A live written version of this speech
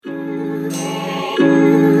Hello,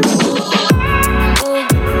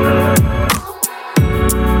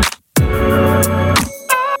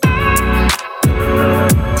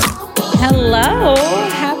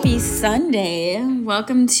 happy Sunday.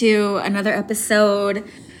 Welcome to another episode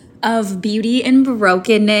of Beauty and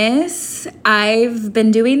Brokenness. I've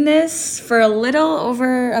been doing this for a little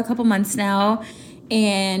over a couple months now,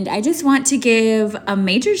 and I just want to give a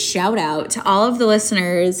major shout out to all of the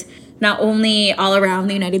listeners, not only all around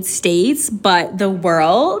the United States, but the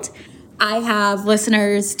world. I have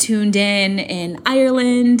listeners tuned in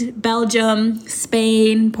Ireland, Belgium,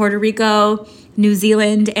 Spain, Puerto Rico, New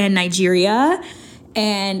Zealand, and Nigeria.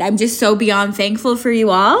 And I'm just so beyond thankful for you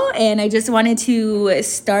all. And I just wanted to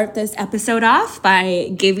start this episode off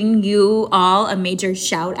by giving you all a major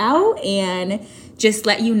shout out and just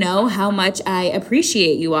let you know how much I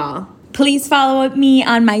appreciate you all. Please follow me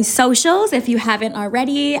on my socials if you haven't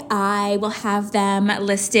already. I will have them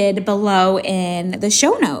listed below in the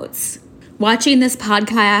show notes. Watching this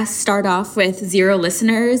podcast start off with 0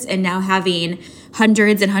 listeners and now having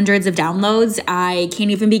hundreds and hundreds of downloads, I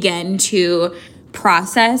can't even begin to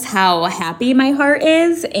process how happy my heart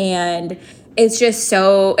is. And it's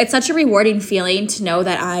such a rewarding feeling to know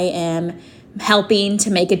that I am helping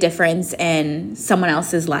to make a difference in someone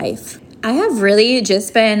else's life. I have really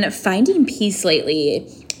just been finding peace lately.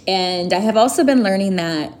 And I have also been learning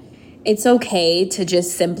that it's okay to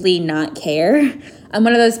just simply not care. I'm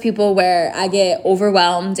one of those people where I get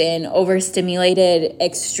overwhelmed and overstimulated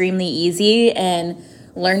extremely easy, and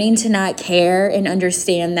learning to not care and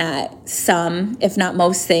understand that some, if not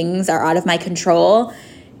most things, are out of my control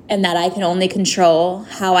and that I can only control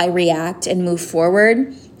how I react and move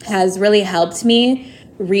forward has really helped me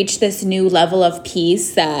reach this new level of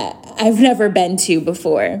peace that I've never been to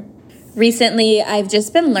before. Recently, I've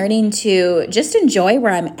just been learning to just enjoy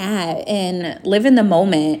where I'm at and live in the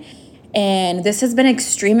moment. And this has been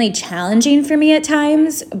extremely challenging for me at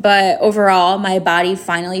times, but overall, my body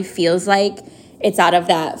finally feels like it's out of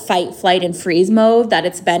that fight, flight, and freeze mode that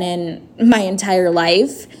it's been in my entire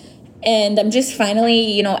life. And I'm just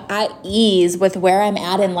finally, at ease with where I'm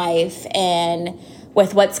at in life and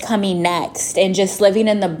with what's coming next, and just living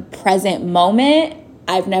in the present moment.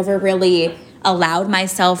 I've never really allowed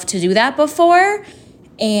myself to do that before.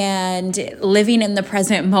 And living in the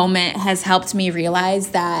present moment has helped me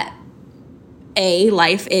realize that A,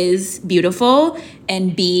 life is beautiful,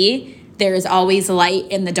 and B, there is always light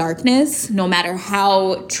in the darkness. No matter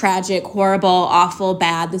how tragic, horrible, awful,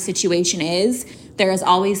 bad the situation is, there is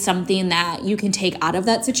always something that you can take out of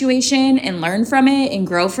that situation and learn from it and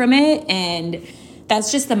grow from it. And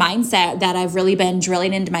that's just the mindset that I've really been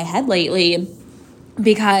drilling into my head lately,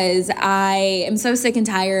 because I am so sick and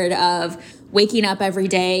tired of waking up every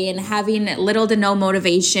day and having little to no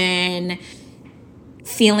motivation,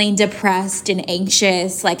 feeling depressed and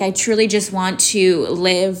anxious. Like, I truly just want to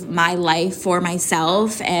live my life for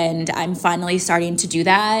myself, and I'm finally starting to do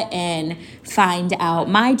that and find out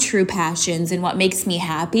my true passions and what makes me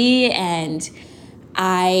happy. And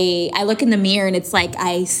I look in the mirror and it's like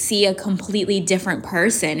I see a completely different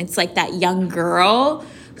person. It's like that young girl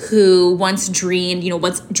who once dreamed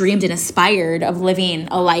and aspired of living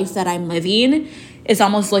a life that I'm living is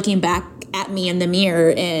almost looking back at me in the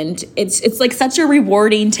mirror. And it's like such a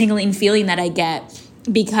rewarding, tingling feeling that I get,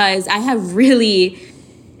 because I have really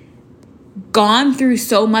gone through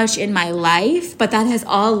so much in my life, but that has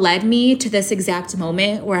all led me to this exact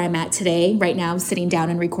moment where I'm at today, right now, sitting down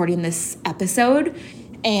and recording this episode.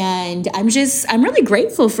 And I'm really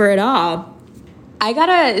grateful for it all. I got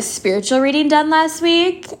a spiritual reading done last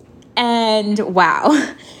week, and wow,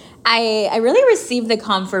 I really received the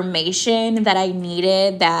confirmation that I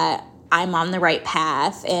needed, that I'm on the right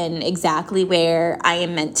path and exactly where I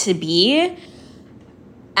am meant to be.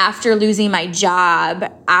 After losing my job,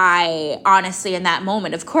 I honestly, in that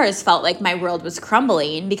moment, of course, felt like my world was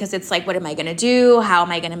crumbling, because it's like, what am I going to do? How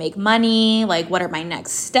am I going to make money? Like, what are my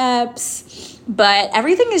next steps? But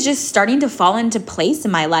everything is just starting to fall into place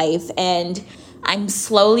in my life, and I'm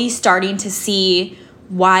slowly starting to see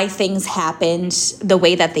why things happened the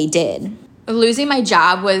way that they did. Losing my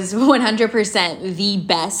job was 100% the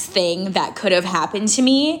best thing that could have happened to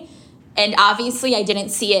me. And obviously I didn't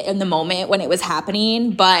see it in the moment when it was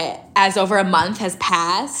happening, but as over a month has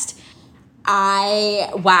passed, I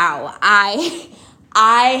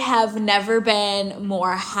have never been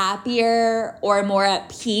more happier or more at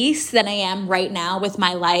peace than I am right now with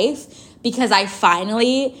my life, because I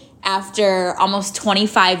finally, after almost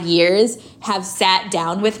 25 years, have sat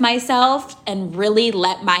down with myself and really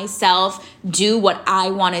let myself do what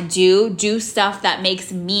I want to do stuff that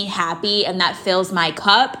makes me happy and that fills my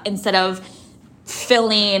cup, instead of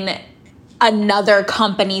filling another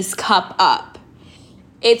company's cup up.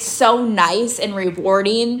 It's so nice and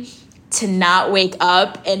rewarding to not wake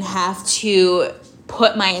up and have to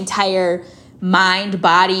put my entire mind,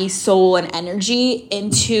 body, soul, and energy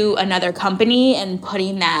into another company and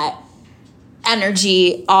putting that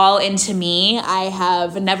energy all into me. I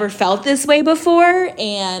have never felt this way before,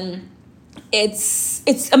 and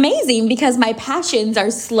it's amazing because my passions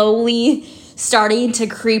are slowly starting to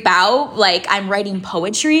creep out. Like, I'm writing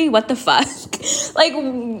poetry. What the fuck? Like,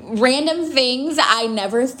 random things I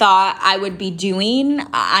never thought I would be doing,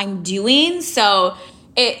 I'm doing. So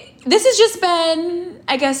this has just been,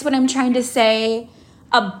 I guess what I'm trying to say,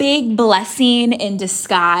 a big blessing in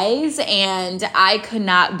disguise, and I could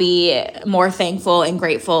not be more thankful and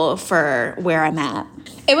grateful for where I'm at.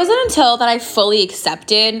 It wasn't until that I fully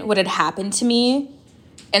accepted what had happened to me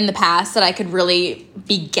in the past that I could really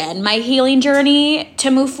begin my healing journey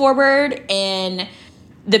to move forward. And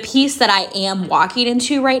the peace that I am walking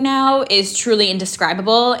into right now is truly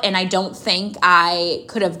indescribable. And I don't think I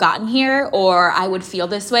could have gotten here, or I would feel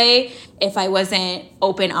this way, if I wasn't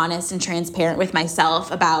open, honest, and transparent with myself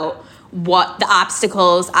about what the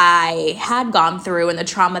obstacles I had gone through and the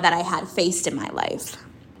trauma that I had faced in my life.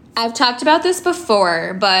 I've talked about this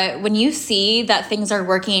before, but when you see that things are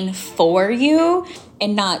working for you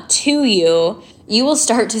and not to you, you will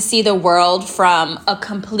start to see the world from a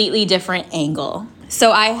completely different angle.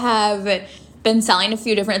 So I have been selling a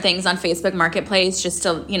few different things on Facebook Marketplace just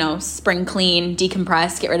to, spring clean,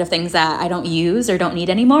 decompress, get rid of things that I don't use or don't need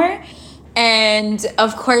anymore. And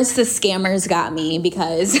of course the scammers got me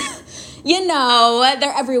because,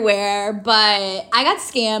 they're everywhere. But I got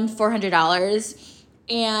scammed $400.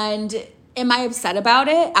 And am I upset about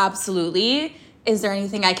it? Absolutely. Is there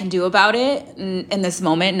anything I can do about it in this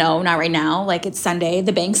moment? No, not right now. Like, it's Sunday.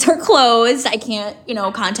 The banks are closed. I can't,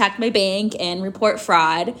 contact my bank and report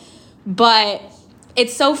fraud. But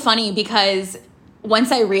it's so funny because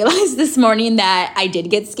once I realized this morning that I did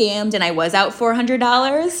get scammed and I was out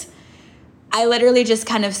 $400, I literally just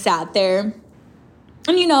kind of sat there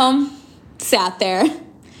and,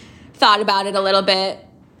 thought about it a little bit,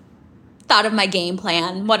 thought of my game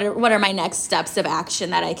plan. What are my next steps of action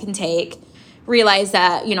that I can take? Realized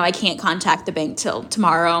that, I can't contact the bank till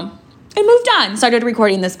tomorrow, and moved on. Started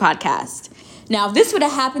recording this podcast. Now, if this would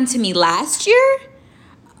have happened to me last year,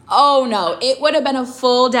 oh no, it would have been a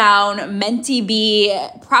full down mentee bee,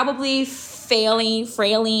 probably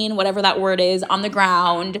frailing, whatever that word is, on the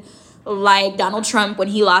ground, like Donald Trump when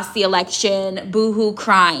he lost the election, boohoo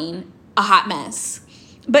crying, a hot mess.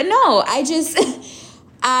 But no,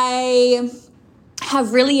 I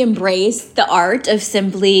have really embraced the art of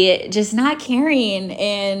simply just not caring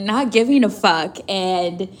and not giving a fuck.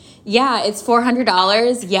 And yeah, it's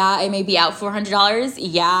 $400. Yeah, I may be out $400.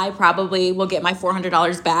 Yeah, I probably will get my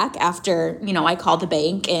 $400 back after, I call the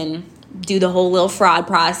bank and do the whole little fraud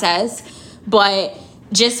process. But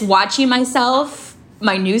just watching myself,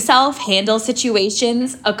 my new self, handle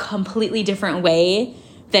situations a completely different way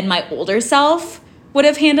than my older self would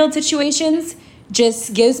have handled situations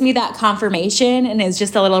just gives me that confirmation and is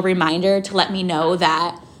just a little reminder to let me know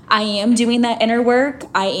that I am doing that inner work,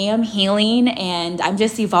 I am healing, and I'm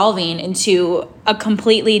just evolving into a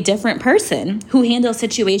completely different person who handles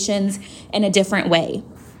situations in a different way.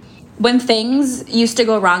 When things used to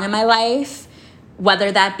go wrong in my life,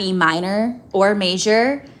 whether that be minor or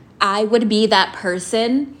major, I would be that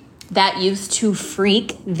person that used to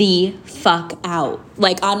freak the fuck out,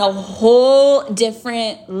 like on a whole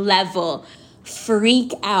different level.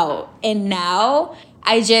 Freak out. And now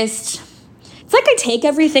it's like I take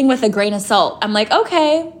everything with a grain of salt. I'm like,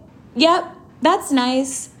 okay, yep, that's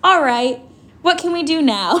nice. All right, what can we do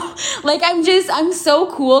now? Like, I'm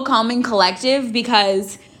so cool, calm, and collective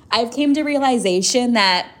because I've came to realization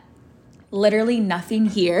that literally nothing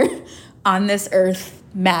here on this earth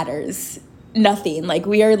matters. Nothing. Like,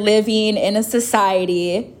 we are living in a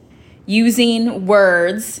society using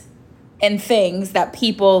words and things that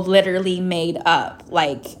people literally made up.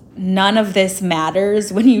 Like, none of this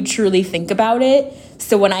matters when you truly think about it.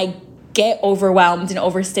 So when I get overwhelmed and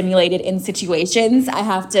overstimulated in situations, I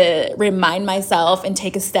have to remind myself and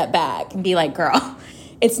take a step back and be like, girl,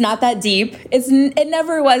 it's not that deep. It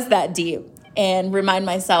never was that deep. And remind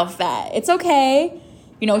myself that it's okay.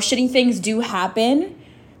 Shitty things do happen,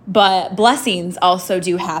 but blessings also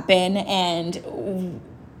do happen. And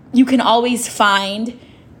you can always find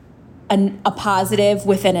a positive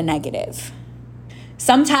within a negative.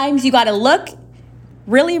 Sometimes you got to look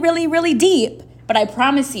really, really, really deep, but I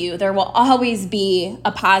promise you there will always be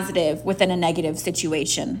a positive within a negative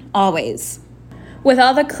situation. Always. With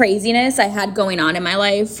all the craziness I had going on in my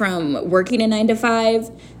life, from working a 9 to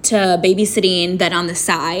 5 to babysitting that on the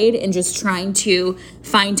side and just trying to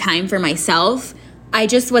find time for myself, I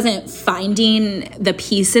just wasn't finding the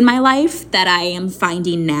peace in my life that I am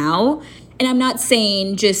finding now. And I'm not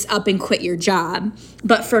saying just up and quit your job,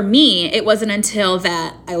 but for me, it wasn't until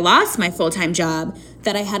that I lost my full-time job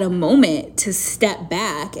that I had a moment to step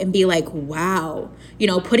back and be like, wow,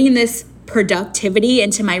 putting this productivity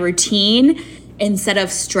into my routine instead of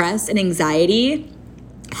stress and anxiety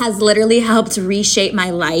has literally helped reshape my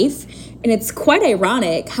life. And it's quite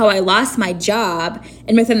ironic how I lost my job,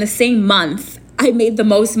 and within the same month, I made the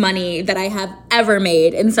most money that I have ever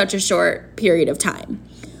made in such a short period of time.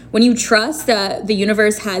 When you trust that the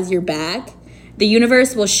universe has your back, the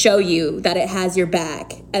universe will show you that it has your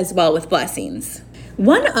back as well with blessings.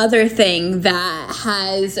 One other thing that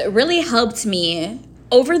has really helped me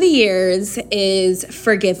over the years is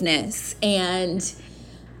forgiveness. And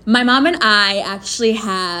my mom and I actually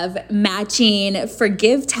have matching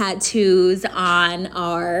forgive tattoos on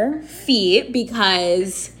our feet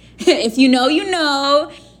because if you know, you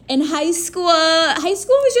know. In high school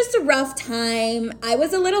was just a rough time. I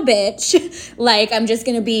was a little bitch. Like, I'm just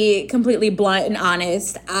gonna be completely blunt and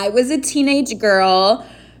honest. I was a teenage girl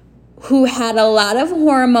who had a lot of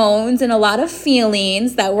hormones and a lot of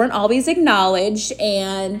feelings that weren't always acknowledged,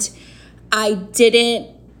 and I didn't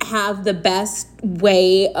have the best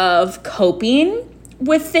way of coping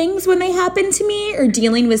with things when they happened to me or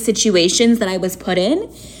dealing with situations that I was put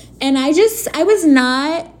in. And I was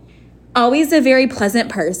not always a very pleasant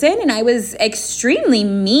person, and I was extremely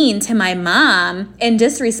mean to my mom and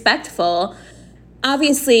disrespectful.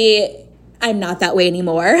 Obviously, I'm not that way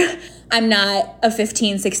anymore. I'm not a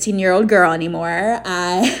 15, 16-year-old girl anymore.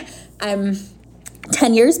 I'm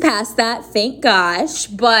 10 years past that, thank gosh.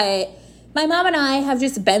 But my mom and I have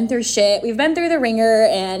just been through shit. We've been through the ringer,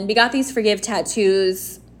 and we got these forgive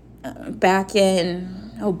tattoos back in,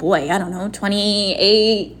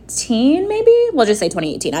 2018 maybe? We'll just say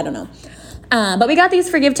 2018, I don't know. But we got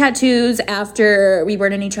these forgive tattoos after we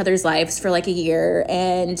weren't in each other's lives for like a year.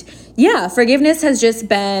 And yeah, forgiveness has just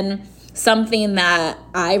been something that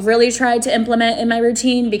I've really tried to implement in my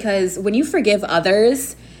routine, because when you forgive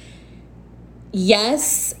others,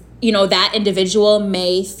 yes, that individual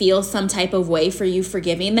may feel some type of way for you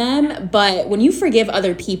forgiving them, but when you forgive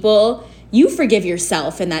other people, you forgive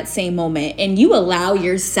yourself in that same moment, and you allow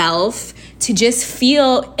yourself to just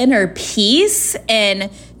feel inner peace and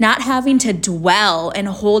not having to dwell and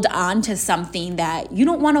hold on to something that you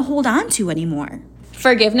don't want to hold on to anymore.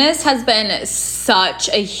 Forgiveness has been such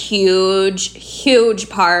a huge, huge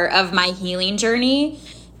part of my healing journey,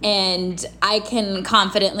 and I can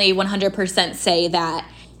confidently 100% say that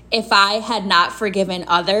if I had not forgiven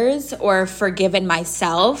others or forgiven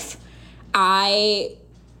myself, I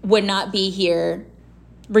would not be here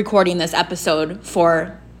recording this episode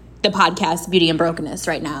for the podcast Beauty and Brokenness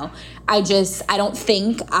right now. I don't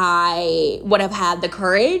think I would have had the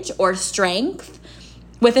courage or strength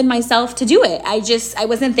within myself to do it. I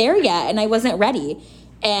wasn't there yet, and I wasn't ready.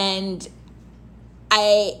 And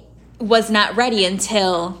I was not ready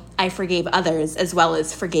until I forgave others as well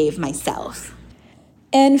as forgave myself.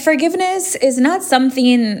 And forgiveness is not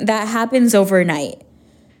something that happens overnight.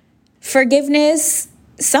 Forgiveness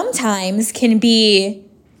sometimes can be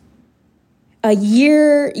a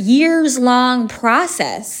years long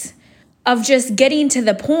process of just getting to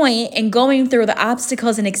the point and going through the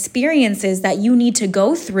obstacles and experiences that you need to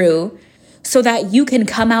go through so that you can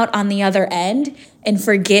come out on the other end and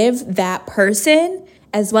forgive that person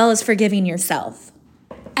as well as forgiving yourself.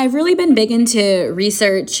 I've really been big into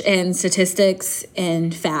research and statistics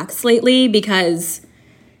and facts lately, because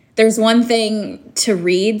there's one thing to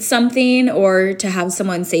read something or to have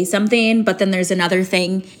someone say something, but then there's another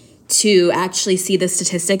thing to actually see the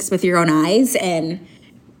statistics with your own eyes. And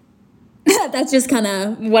that's just kind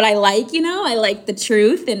of what I like, I like the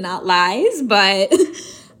truth and not lies. But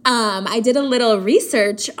I did a little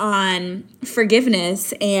research on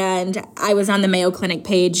forgiveness, and I was on the Mayo Clinic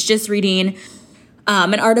page just reading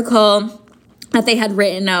an article that they had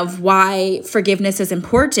written of why forgiveness is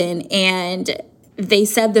important. And they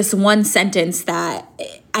said this one sentence that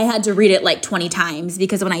I had to read it like 20 times,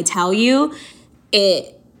 because when I tell you,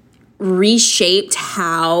 it reshaped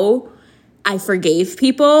how I forgave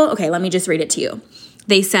people. Okay, let me just read it to you.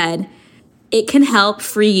 They said, "It can help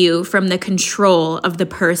free you from the control of the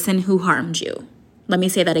person who harmed you." Let me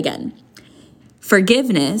say that again.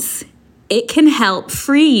 Forgiveness, it can help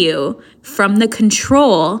free you from the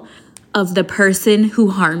control of the person who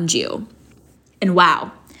harmed you. And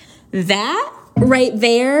wow, that right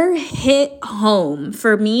there hit home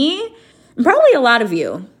for me. probably a lot of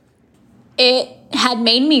you. It had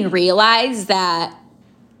made me realize that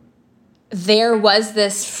there was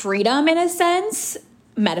this freedom, in a sense,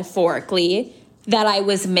 metaphorically, that I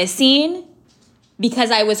was missing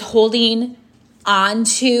because I was holding on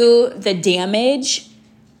to the damage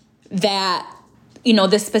that,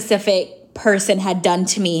 the specific person had done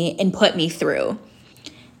to me and put me through.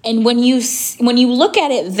 And when you look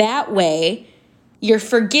at it that way, you're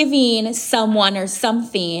forgiving someone or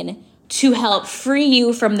something to help free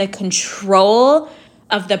you from the control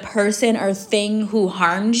of the person or thing who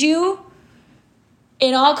harmed you.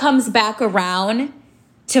 It all comes back around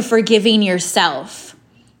to forgiving yourself.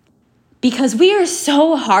 Because we are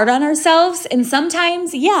so hard on ourselves, and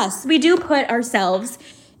sometimes, yes, we do put ourselves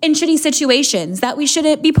in shitty situations that we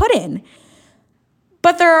shouldn't be put in.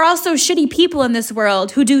 But there are also shitty people in this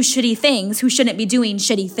world who do shitty things who shouldn't be doing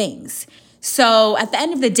shitty things. So at the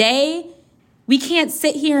end of the day, we can't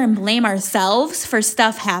sit here and blame ourselves for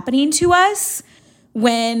stuff happening to us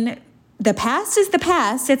when the past is the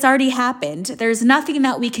past. It's already happened. There's nothing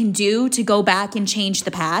that we can do to go back and change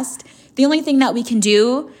the past. The only thing that we can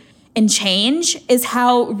do and change is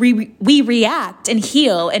how we react and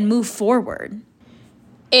heal and move forward.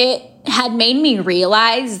 It had made me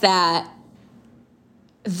realize that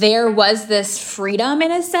there was this freedom,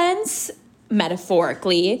 in a sense,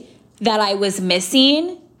 metaphorically, that I was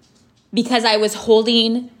missing because I was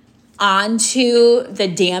holding on to the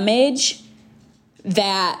damage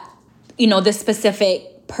that, the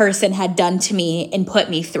specific person had done to me and put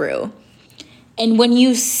me through. And when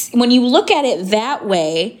you look at it that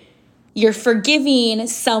way, you're forgiving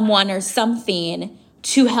someone or something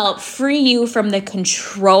to help free you from the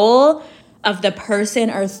control of the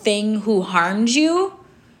person or thing who harmed you.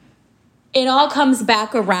 It all comes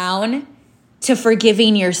back around to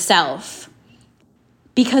forgiving yourself.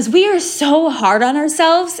 Because we are so hard on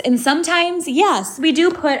ourselves, and sometimes, yes, we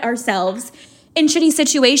do put ourselves in shitty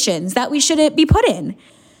situations that we shouldn't be put in.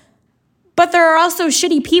 But there are also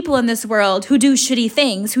shitty people in this world who do shitty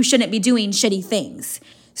things who shouldn't be doing shitty things.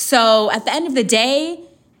 So at the end of the day,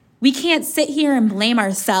 we can't sit here and blame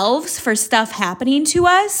ourselves for stuff happening to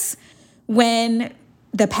us when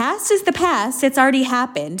the past is the past. It's already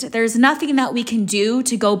happened. There's nothing that we can do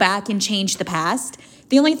to go back and change the past.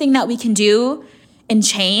 The only thing that we can do and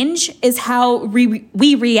change is how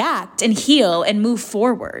we react and heal and move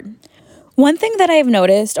forward. One thing that I've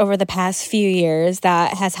noticed over the past few years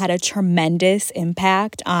that has had a tremendous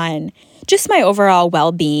impact on just my overall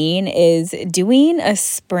well-being is doing a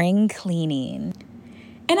spring cleaning.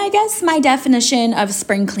 And I guess my definition of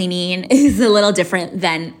spring cleaning is a little different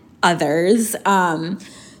than others.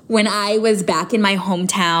 When I was back in my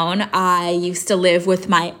hometown, I used to live with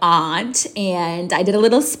my aunt, and I did a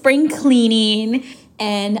little spring cleaning.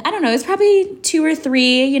 And I don't know, it was probably 2 or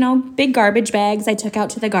 3, big garbage bags I took out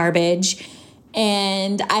to the garbage.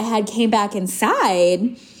 And I had came back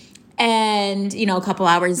inside and, a couple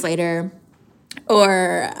hours later,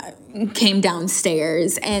 or came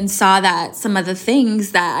downstairs and saw that some of the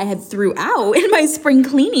things that I had threw out in my spring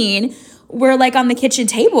cleaning were like on the kitchen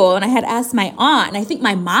table. And I had asked my aunt, and I think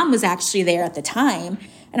my mom was actually there at the time.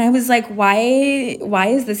 And I was like, why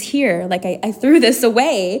is this here? Like I threw this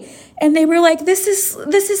away. And they were like, this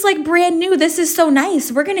is like brand new. This is so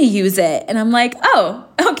nice. We're going to use it. And I'm like, oh,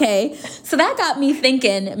 okay. So that got me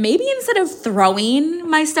thinking, maybe instead of throwing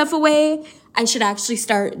my stuff away, I should actually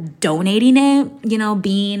start donating it,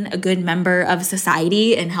 being a good member of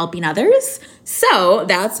society and helping others. So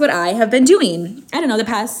that's what I have been doing. I don't know, the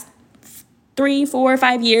past 3, 4,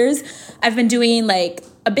 5 years, I've been doing like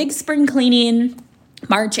a big spring cleaning,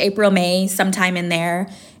 March, April, May, sometime in there,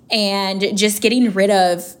 and just getting rid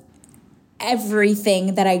of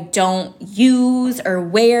everything that I don't use or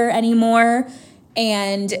wear anymore.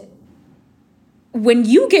 And when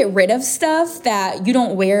you get rid of stuff that you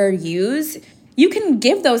don't wear or use, you can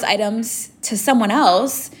give those items to someone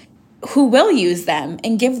else who will use them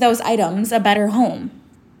and give those items a better home.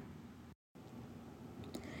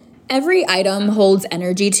 Every item holds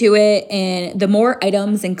energy to it, and the more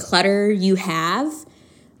items and clutter you have,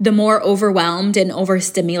 the more overwhelmed and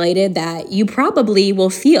overstimulated that you probably will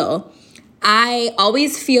feel. I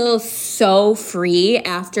always feel so free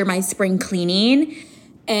after my spring cleaning.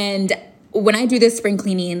 And when I do this spring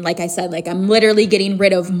cleaning, like I said, I'm literally getting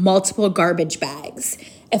rid of multiple garbage bags.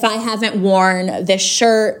 If I haven't worn this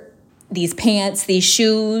shirt, these pants, these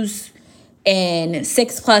shoes in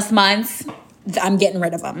 6+ months, I'm getting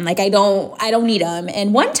rid of them. I don't need them.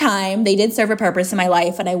 And one time they did serve a purpose in my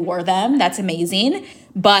life and I wore them. That's amazing.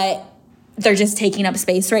 But they're just taking up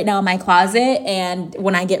space right now in my closet. And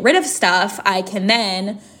when I get rid of stuff, I can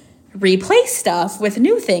then replace stuff with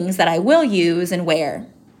new things that I will use and wear.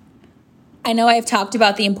 I know I've talked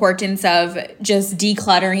about the importance of just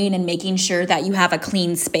decluttering and making sure that you have a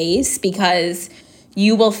clean space, because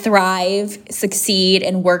you will thrive, succeed,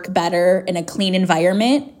 and work better in a clean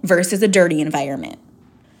environment versus a dirty environment.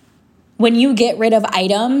 When you get rid of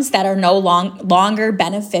items that are no longer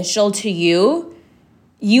beneficial to you,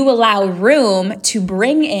 you allow room to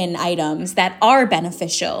bring in items that are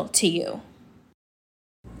beneficial to you.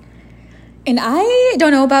 And I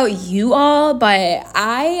don't know about you all, but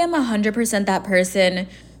I am 100% that person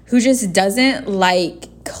who just doesn't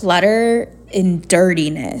like clutter and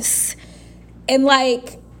dirtiness. And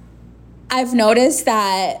I've noticed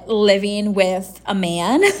that living with a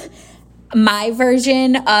man, my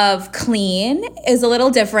version of clean is a little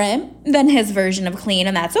different than his version of clean,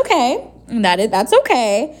 and that's okay. That's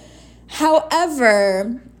okay.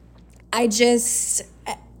 However, I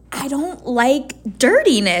don't like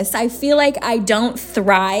dirtiness. I feel like I don't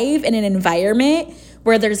thrive in an environment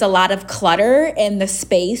where there's a lot of clutter and the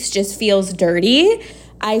space just feels dirty.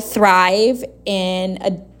 I thrive in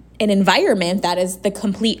an environment that is the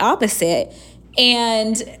complete opposite.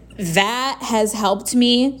 And that has helped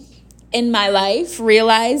me in my life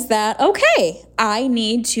realize that, okay, I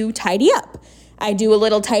need to tidy up. I do a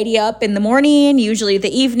little tidy up in the morning, usually the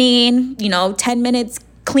evening, 10 minutes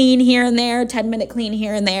clean here and there, 10-minute clean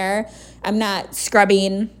here and there. I'm not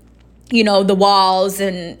scrubbing, the walls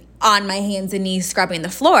and on my hands and knees scrubbing the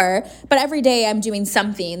floor, but every day I'm doing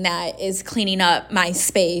something that is cleaning up my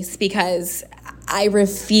space, because I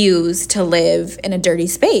refuse to live in a dirty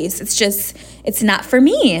space. It's not for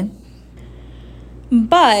me.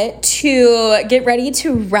 But to get ready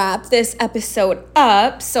to wrap this episode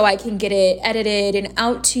up so I can get it edited and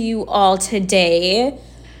out to you all today,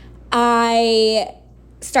 I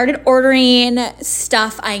started ordering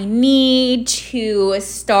stuff I need to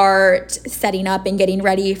start setting up and getting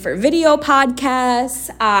ready for video podcasts.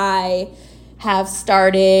 I have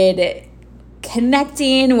started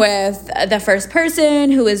connecting with the first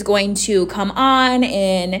person who is going to come on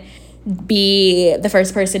and be the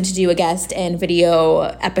first person to do a guest and video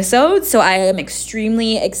episode. So I am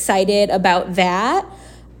extremely excited about that.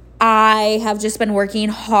 I have just been working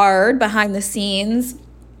hard behind the scenes,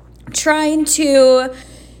 trying to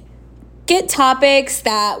get topics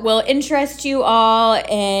that will interest you all,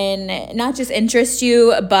 and not just interest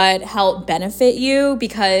you, but help benefit you,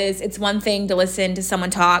 because it's one thing to listen to someone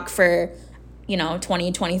talk for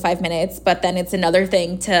 20, 25 minutes, but then it's another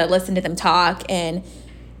thing to listen to them talk and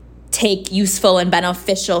take useful and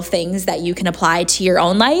beneficial things that you can apply to your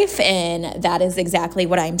own life, and that is exactly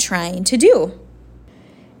what I'm trying to do.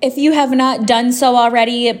 If you have not done so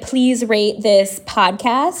already, please rate this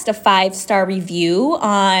podcast a 5-star review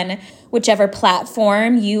on whichever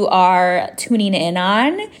platform you are tuning in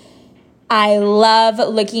on. I love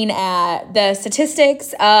looking at the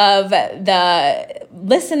statistics of the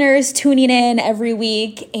listeners tuning in every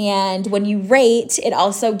week. And when you rate, it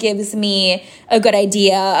also gives me a good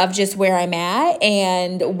idea of just where I'm at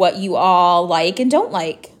and what you all like and don't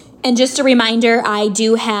like. And just a reminder, I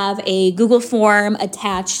do have a Google form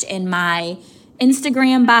attached in my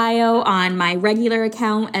Instagram bio on my regular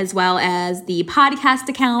account as well as the podcast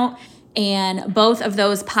account. And both of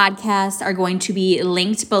those podcasts are going to be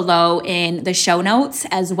linked below in the show notes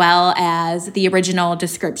as well as the original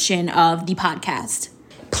description of the podcast.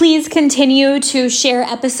 Please continue to share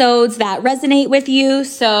episodes that resonate with you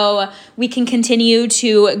so we can continue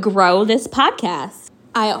to grow this podcast.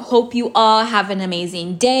 I hope you all have an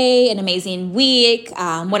amazing day, an amazing week,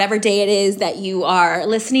 whatever day it is that you are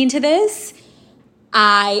listening to this.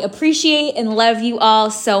 I appreciate and love you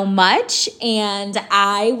all so much, and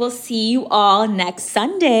I will see you all next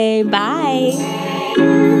Sunday. Bye.